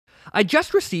I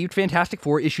just received Fantastic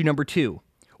Four issue number 2,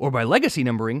 or by legacy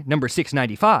numbering, number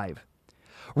 695,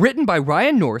 written by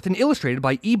Ryan North and illustrated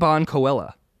by Iban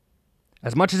Coella.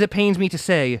 As much as it pains me to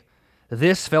say,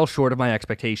 this fell short of my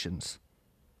expectations.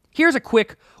 Here's a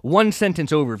quick,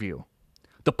 one-sentence overview.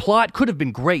 The plot could have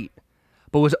been great,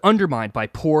 but was undermined by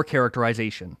poor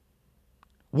characterization.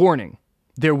 Warning,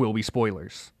 there will be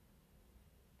spoilers.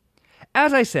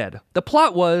 As I said, the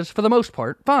plot was, for the most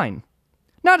part, fine.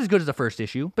 Not as good as the first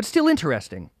issue, but still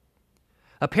interesting.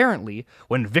 Apparently,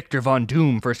 when Victor Von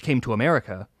Doom first came to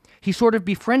America, he sort of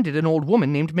befriended an old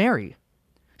woman named Mary.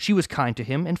 She was kind to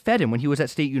him and fed him when he was at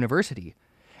State University,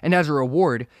 and as a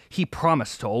reward, he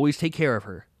promised to always take care of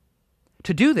her.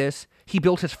 To do this, he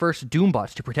built his first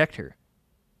Doombots to protect her.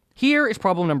 Here is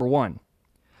problem number 1,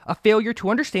 a failure to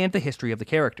understand the history of the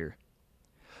character.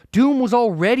 Doom was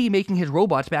already making his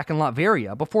robots back in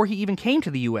Latveria before he even came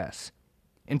to the US.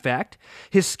 In fact,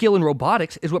 his skill in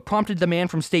robotics is what prompted the man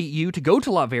from State U to go to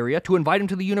Latveria to invite him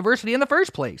to the university in the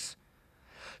first place.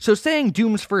 So saying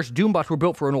Doom's first Doombots were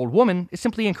built for an old woman is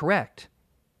simply incorrect.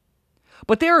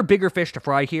 But there are bigger fish to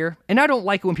fry here, and I don't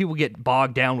like it when people get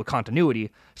bogged down with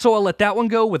continuity, so I'll let that one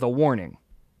go with a warning.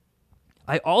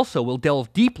 I also will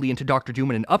delve deeply into Dr. Doom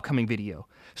in an upcoming video,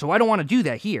 so I don't want to do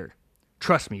that here.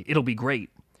 Trust me, it'll be great.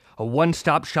 A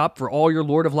one-stop shop for all your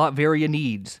Lord of Latveria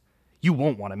needs. You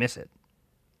won't want to miss it.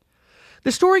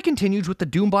 The story continues with the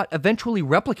Doombot eventually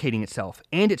replicating itself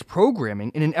and its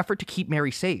programming in an effort to keep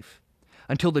Mary safe,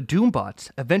 until the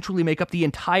Doombots eventually make up the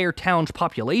entire town's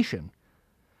population.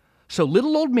 So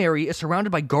little old Mary is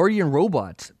surrounded by Guardian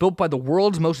robots built by the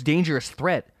world's most dangerous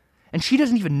threat, and she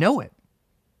doesn't even know it.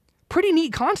 Pretty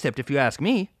neat concept if you ask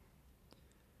me.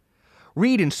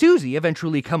 Reed and Susie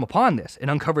eventually come upon this and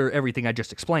uncover everything I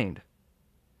just explained.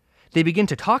 They begin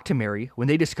to talk to Mary when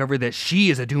they discover that she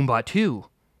is a Doombot too.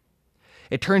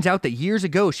 It turns out that years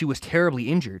ago she was terribly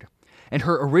injured, and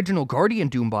her original Guardian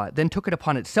Doombot then took it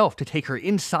upon itself to take her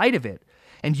inside of it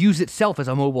and use itself as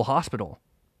a mobile hospital.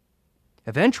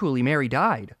 Eventually Mary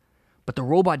died, but the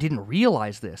robot didn't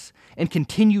realize this and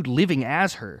continued living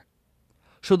as her.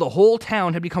 So the whole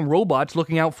town had become robots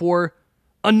looking out for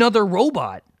another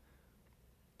robot.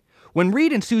 When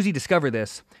Reed and Susie discover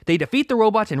this, they defeat the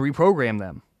robots and reprogram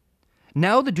them.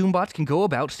 Now the Doombots can go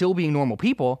about still being normal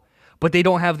people, but they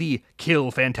don't have the "Kill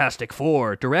Fantastic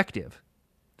Four" directive.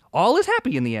 All is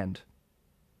happy in the end.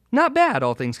 Not bad,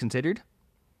 all things considered.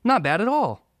 Not bad at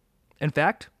all. In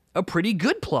fact, a pretty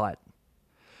good plot.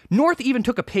 North even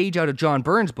took a page out of John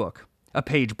Byrne's book, a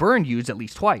page Byrne used at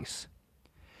least twice.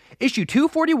 Issue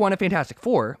 241 of Fantastic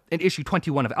Four and issue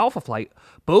 21 of Alpha Flight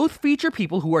both feature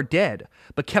people who are dead,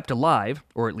 but kept alive,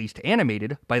 or at least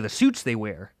animated, by the suits they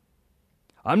wear.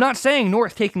 I'm not saying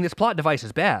North taking this plot device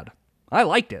is bad. I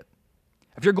liked it.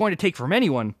 If you're going to take from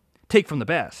anyone, take from the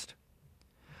best.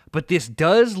 But this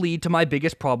does lead to my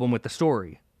biggest problem with the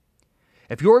story.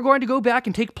 If you're going to go back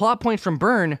and take plot points from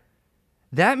Byrne,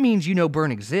 that means you know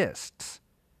Byrne exists.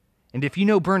 And if you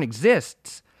know Byrne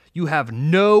exists, you have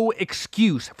no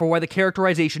excuse for why the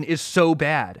characterization is so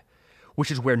bad, which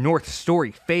is where North's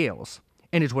story fails,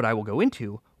 and is what I will go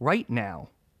into right now.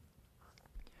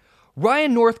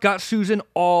 Ryan North got Susan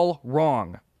all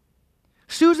wrong.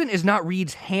 Susan is not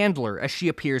Reed's handler as she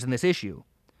appears in this issue.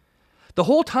 The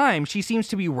whole time, she seems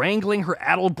to be wrangling her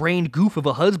addle-brained goof of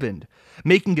a husband,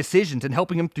 making decisions and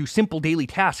helping him through simple daily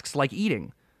tasks like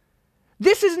eating.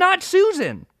 This is not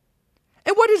Susan!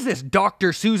 And what is this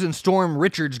Dr. Susan Storm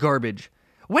Richards garbage?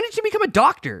 When did she become a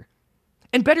doctor?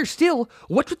 And better still,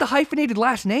 what's with the hyphenated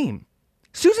last name?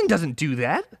 Susan doesn't do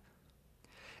that.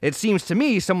 It seems to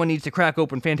me someone needs to crack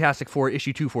open Fantastic Four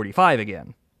issue 245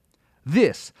 again.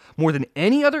 This, more than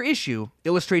any other issue,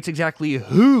 illustrates exactly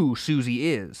who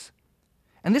Susie is.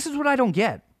 And this is what I don't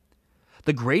get.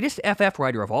 The greatest FF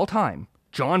writer of all time,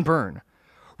 John Byrne,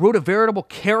 wrote a veritable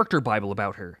character Bible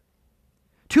about her.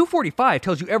 245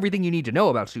 tells you everything you need to know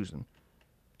about Susan.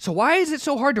 So why is it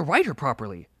so hard to write her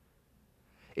properly?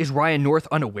 Is Ryan North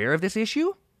unaware of this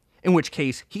issue? In which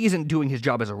case, he isn't doing his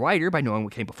job as a writer by knowing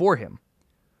what came before him.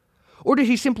 Or did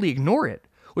he simply ignore it,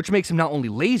 which makes him not only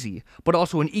lazy, but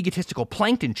also an egotistical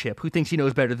plankton chip who thinks he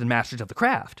knows better than masters of the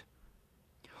craft?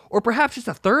 Or perhaps it's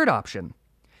a third option.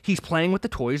 He's playing with the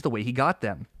toys the way he got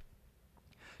them.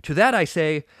 To that I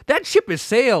say, that ship has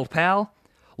sailed, pal.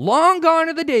 Long gone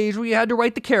are the days where you had to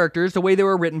write the characters the way they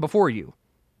were written before you.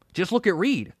 Just look at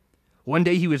Reed. One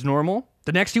day he was normal,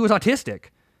 the next he was autistic.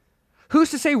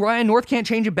 Who's to say Ryan North can't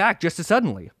change it back just as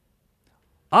suddenly?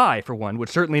 I, for one, would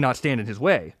certainly not stand in his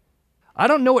way. I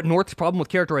don't know what North's problem with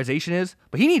characterization is,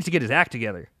 but he needs to get his act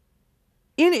together.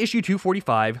 In issue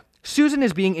 245, Susan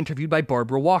is being interviewed by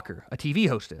Barbara Walker, a TV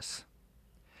hostess.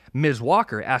 Ms.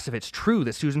 Walker asks if it's true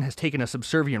that Susan has taken a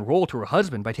subservient role to her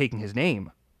husband by taking his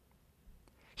name.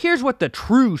 Here's what the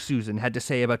true Susan had to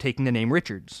say about taking the name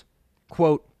Richards.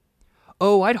 Quote,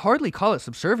 "Oh, I'd hardly call it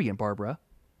subservient, Barbara.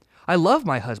 I love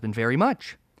my husband very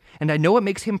much, and I know it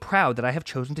makes him proud that I have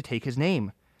chosen to take his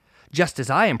name, just as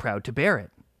I am proud to bear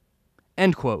it."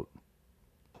 End quote.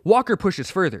 Walker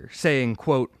pushes further, saying,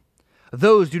 quote,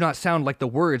 "Those do not sound like the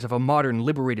words of a modern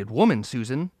liberated woman,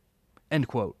 Susan." End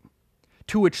quote.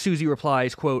 To which Susie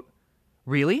replies, quote,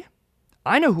 "Really?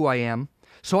 I know who I am,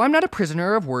 so I'm not a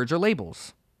prisoner of words or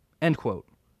labels." End quote.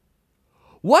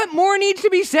 What more needs to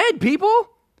be said, people?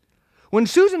 When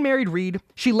Susan married Reed,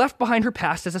 she left behind her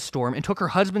past as a storm and took her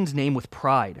husband's name with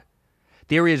pride.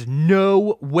 There is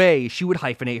no way she would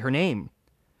hyphenate her name.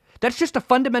 That's just a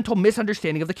fundamental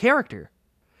misunderstanding of the character.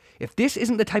 If this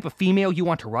isn't the type of female you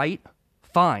want to write,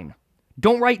 fine.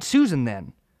 Don't write Susan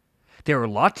then. There are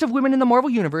lots of women in the Marvel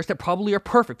Universe that probably are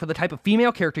perfect for the type of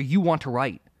female character you want to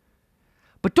write.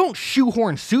 But don't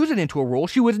shoehorn Susan into a role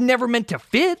she was never meant to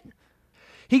fit.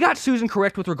 He got Susan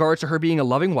correct with regards to her being a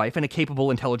loving wife and a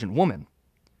capable, intelligent woman.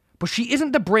 But she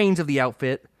isn't the brains of the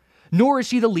outfit, nor is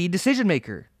she the lead decision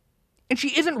maker. And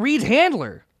she isn't Reed's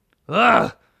handler.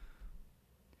 Ugh!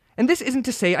 And this isn't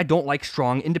to say I don't like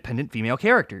strong, independent female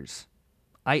characters.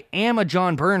 I am a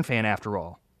John Byrne fan, after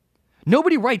all.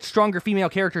 Nobody writes stronger female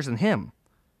characters than him.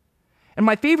 And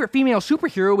my favorite female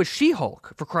superhero is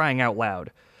She-Hulk, for crying out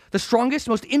loud. The strongest,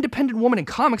 most independent woman in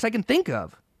comics I can think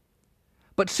of.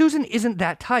 But Susan isn't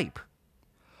that type.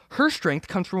 Her strength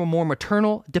comes from a more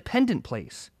maternal, dependent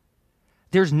place.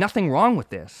 There's nothing wrong with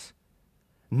this.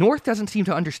 North doesn't seem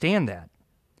to understand that.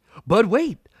 But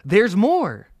wait, there's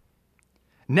more.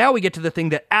 Now we get to the thing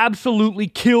that absolutely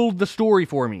killed the story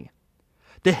for me.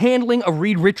 The handling of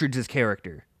Reed Richards'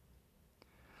 character.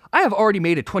 I have already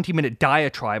made a 20-minute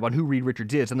diatribe on who Reed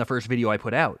Richards is in the first video I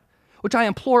put out, which I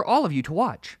implore all of you to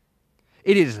watch.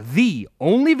 It is the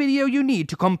only video you need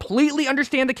to completely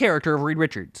understand the character of Reed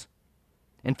Richards.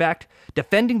 In fact,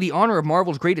 defending the honor of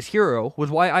Marvel's greatest hero was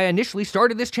why I initially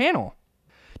started this channel.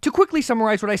 To quickly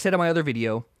summarize what I said in my other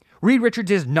video, Reed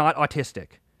Richards is not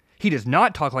autistic. He does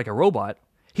not talk like a robot.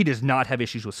 He does not have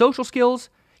issues with social skills.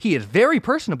 He is very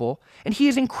personable, and he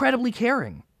is incredibly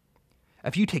caring.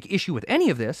 If you take issue with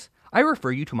any of this, I refer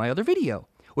you to my other video,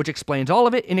 which explains all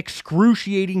of it in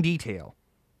excruciating detail.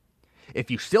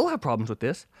 If you still have problems with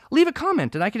this, leave a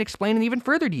comment and I can explain in even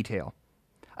further detail.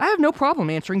 I have no problem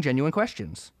answering genuine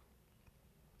questions.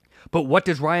 But what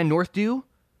does Ryan North do?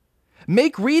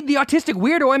 Make Reed the autistic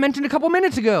weirdo I mentioned a couple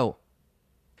minutes ago.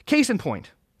 Case in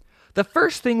point. The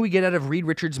first thing we get out of Reed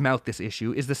Richards' mouth this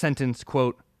issue is the sentence,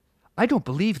 quote, "I don't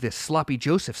believe this sloppy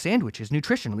Joseph sandwich is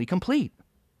nutritionally complete."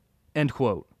 End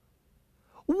quote.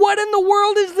 What in the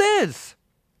world is this?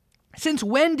 Since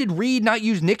when did Reed not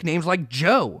use nicknames like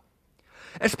Joe?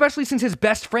 Especially since his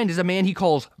best friend is a man he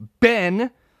calls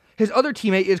Ben, his other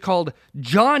teammate is called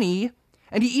Johnny,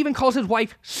 and he even calls his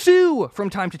wife Sue from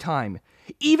time to time,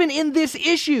 even in this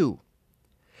issue.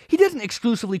 He doesn't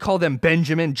exclusively call them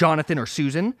Benjamin, Jonathan, or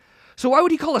Susan, so why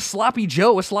would he call a sloppy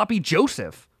Joe a sloppy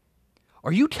Joseph?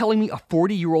 Are you telling me a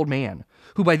 40-year-old man,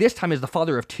 who by this time is the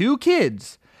father of 2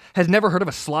 kids, has never heard of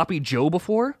a sloppy Joe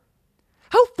before?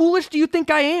 How foolish do you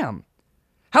think I am?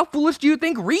 How foolish do you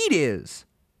think Reed is?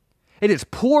 It is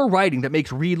poor writing that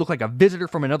makes Reed look like a visitor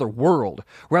from another world,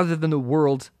 rather than the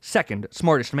world's second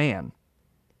smartest man.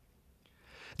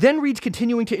 Then Reed's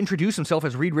continuing to introduce himself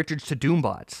as Reed Richards to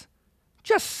Doombots.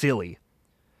 Just silly.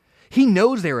 He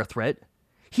knows they're a threat.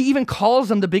 He even calls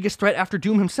them the biggest threat after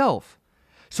Doom himself.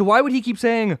 So why would he keep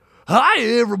saying, "Hi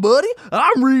everybody,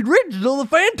 I'm Reed Richards of the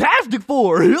Fantastic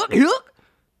Four."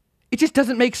 It just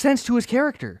doesn't make sense to his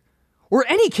character. Or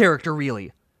any character,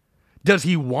 really. Does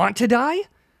he want to die?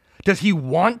 Does he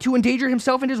want to endanger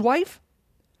himself and his wife?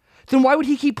 Then why would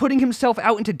he keep putting himself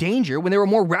out into danger when there were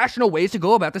more rational ways to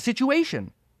go about the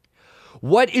situation?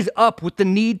 What is up with the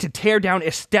need to tear down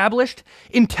established,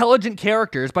 intelligent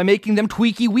characters by making them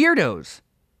tweaky weirdos?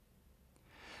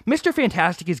 Mr.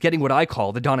 Fantastic is getting what I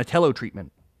call the Donatello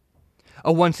treatment.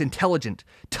 A once intelligent,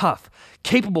 tough,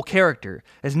 capable character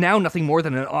is now nothing more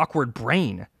than an awkward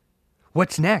brain.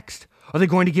 What's next? Are they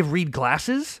going to give Reed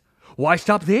glasses? Why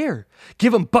stop there?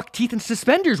 Give him buck teeth and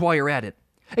suspenders while you're at it.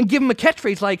 And give him a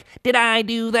catchphrase like, "Did I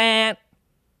do that?"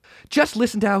 Just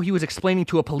listen to how he was explaining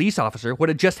to a police officer what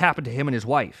had just happened to him and his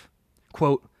wife.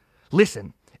 Quote,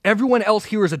 "Listen, everyone else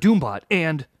here is a Doombot,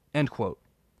 and..." End quote.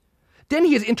 Then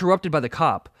he is interrupted by the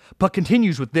cop, but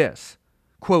continues with this.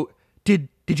 Quote,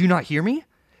 Did you not hear me?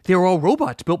 They are all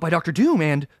robots built by Dr. Doom,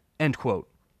 and..." End quote.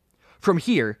 From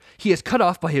here, he is cut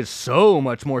off by his so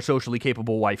much more socially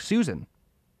capable wife, Susan.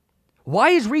 Why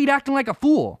is Reed acting like a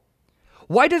fool?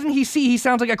 Why doesn't he see he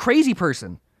sounds like a crazy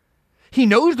person? He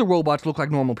knows the robots look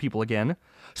like normal people again,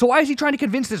 so why is he trying to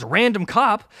convince this random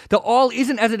cop that all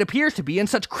isn't as it appears to be in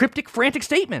such cryptic, frantic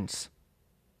statements?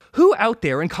 Who out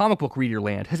there in comic book reader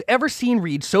land has ever seen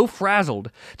Reed so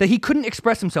frazzled that he couldn't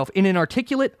express himself in an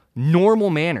articulate, normal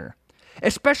manner,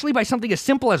 especially by something as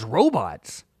simple as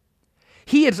robots?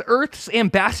 He is Earth's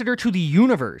ambassador to the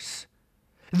universe.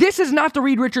 This is not the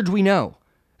Reed Richards we know.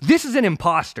 This is an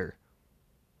imposter.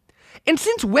 And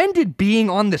since when did being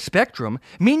on the spectrum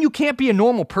mean you can't be a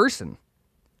normal person?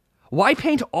 Why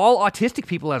paint all autistic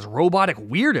people as robotic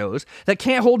weirdos that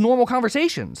can't hold normal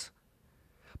conversations?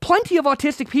 Plenty of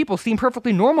autistic people seem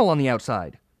perfectly normal on the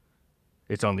outside.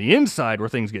 It's on the inside where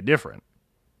things get different.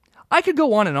 I could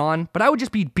go on, but I would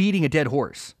just be beating a dead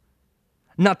horse.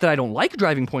 Not that I don't like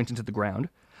driving points into the ground,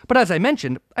 but as I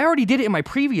mentioned, I already did it in my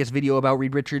previous video about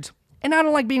Reed Richards, and I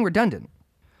don't like being redundant.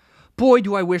 Boy,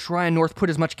 do I wish Ryan North put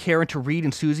as much care into Reed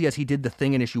and Susie as he did the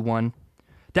Thing in issue 1.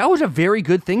 That was a very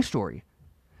good Thing story.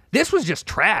 This was just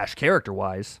trash,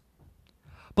 character-wise.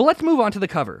 But let's move on to the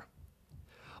cover.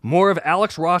 More of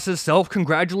Alex Ross's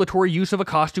self-congratulatory use of a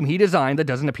costume he designed that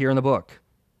doesn't appear in the book.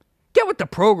 Get with the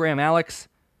program, Alex.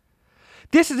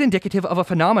 This is indicative of a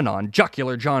phenomenon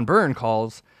jocular John Byrne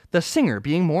calls the singer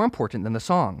being more important than the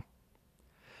song.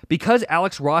 Because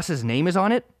Alex Ross's name is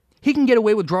on it, he can get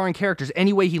away with drawing characters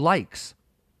any way he likes.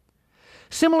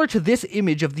 Similar to this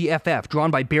image of the FF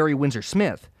drawn by Barry Windsor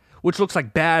Smith, which looks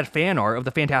like bad fan art of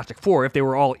the Fantastic Four if they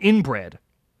were all inbred.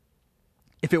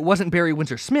 If it wasn't Barry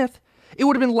Windsor Smith, it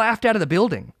would have been laughed out of the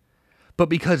building. But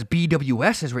because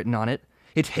BWS is written on it,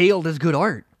 it's hailed as good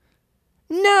art.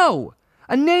 No!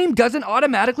 A name doesn't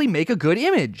automatically make a good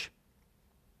image.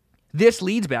 This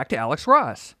leads back to Alex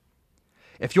Ross.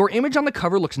 If your image on the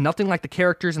cover looks nothing like the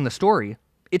characters in the story,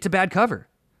 it's a bad cover.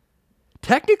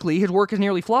 Technically, his work is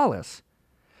nearly flawless,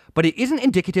 but it isn't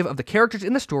indicative of the characters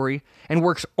in the story and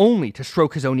works only to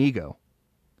stroke his own ego.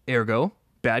 Ergo,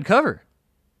 bad cover.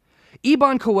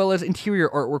 Eban Coelho's interior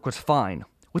artwork was fine,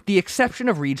 with the exception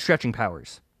of Reed's stretching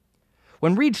powers.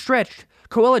 When Reed stretched,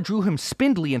 Coelho drew him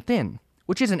spindly and thin,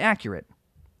 which isn't accurate.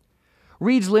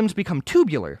 Reed's limbs become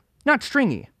tubular, not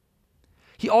stringy.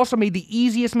 He also made the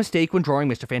easiest mistake when drawing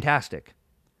Mr. Fantastic,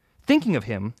 thinking of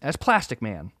him as Plastic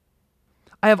Man.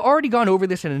 I have already gone over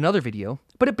this in another video,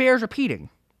 but it bears repeating.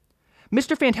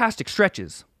 Mr. Fantastic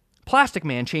stretches. Plastic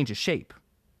Man changes shape.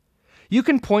 You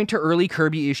can point to early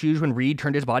Kirby issues when Reed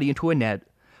turned his body into a net,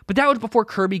 but that was before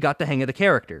Kirby got the hang of the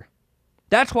character.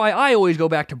 That's why I always go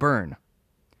back to Byrne.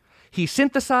 He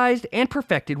synthesized and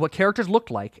perfected what characters looked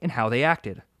like and how they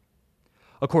acted.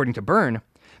 According to Byrne,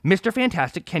 Mr.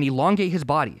 Fantastic can elongate his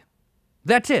body.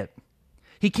 That's it.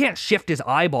 He can't shift his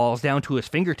eyeballs down to his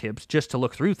fingertips just to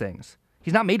look through things.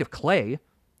 He's not made of clay.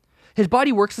 His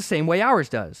body works the same way ours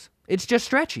does. It's just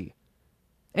stretchy.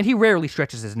 And he rarely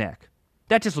stretches his neck.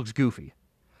 That just looks goofy.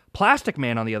 Plastic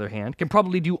Man, on the other hand, can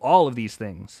probably do all of these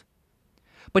things.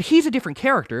 But he's a different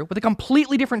character with a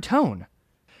completely different tone.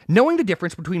 Knowing the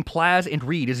difference between Plaz and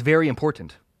Reed is very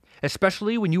important,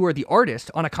 especially when you are the artist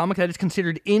on a comic that is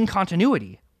considered in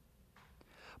continuity.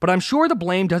 But I'm sure the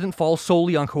blame doesn't fall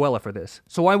solely on Coelho for this,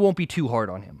 so I won't be too hard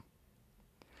on him.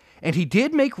 And he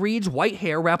did make Reed's white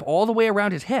hair wrap all the way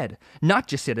around his head, not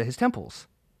just sit at his temples.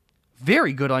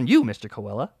 Very good on you, Mr.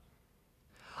 Coelho.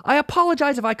 I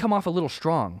apologize if I come off a little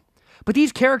strong, but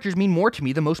these characters mean more to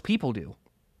me than most people do.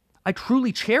 I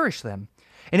truly cherish them,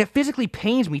 and it physically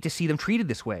pains me to see them treated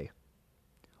this way.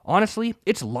 Honestly,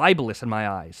 it's libelous in my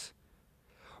eyes.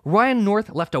 Ryan North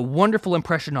left a wonderful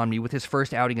impression on me with his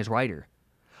first outing as writer.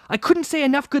 I couldn't say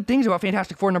enough good things about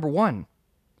Fantastic Four #1.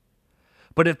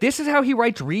 But if this is how he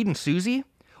writes Reed and Susie,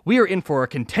 we are in for a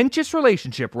contentious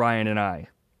relationship, Ryan and I.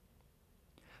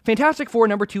 Fantastic Four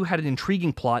 #2 had an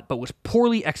intriguing plot, but was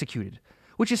poorly executed,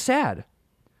 which is sad.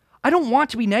 I don't want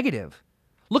to be negative.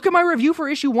 Look at my review for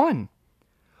issue 1.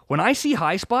 When I see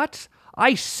high spots,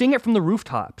 I sing it from the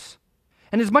rooftops.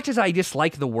 And as much as I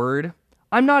dislike the word,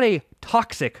 I'm not a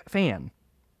toxic fan.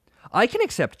 I can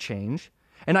accept change,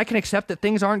 and I can accept that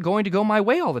things aren't going to go my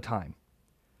way all the time.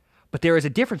 But there is a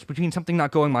difference between something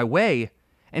not going my way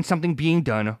and something being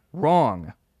done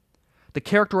wrong. The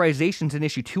characterizations in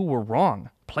issue 2 were wrong,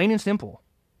 plain and simple.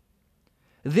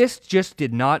 This just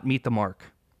did not meet the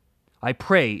mark. I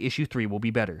pray issue 3 will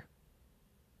be better.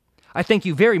 I thank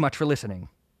you very much for listening.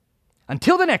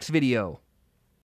 Until the next video!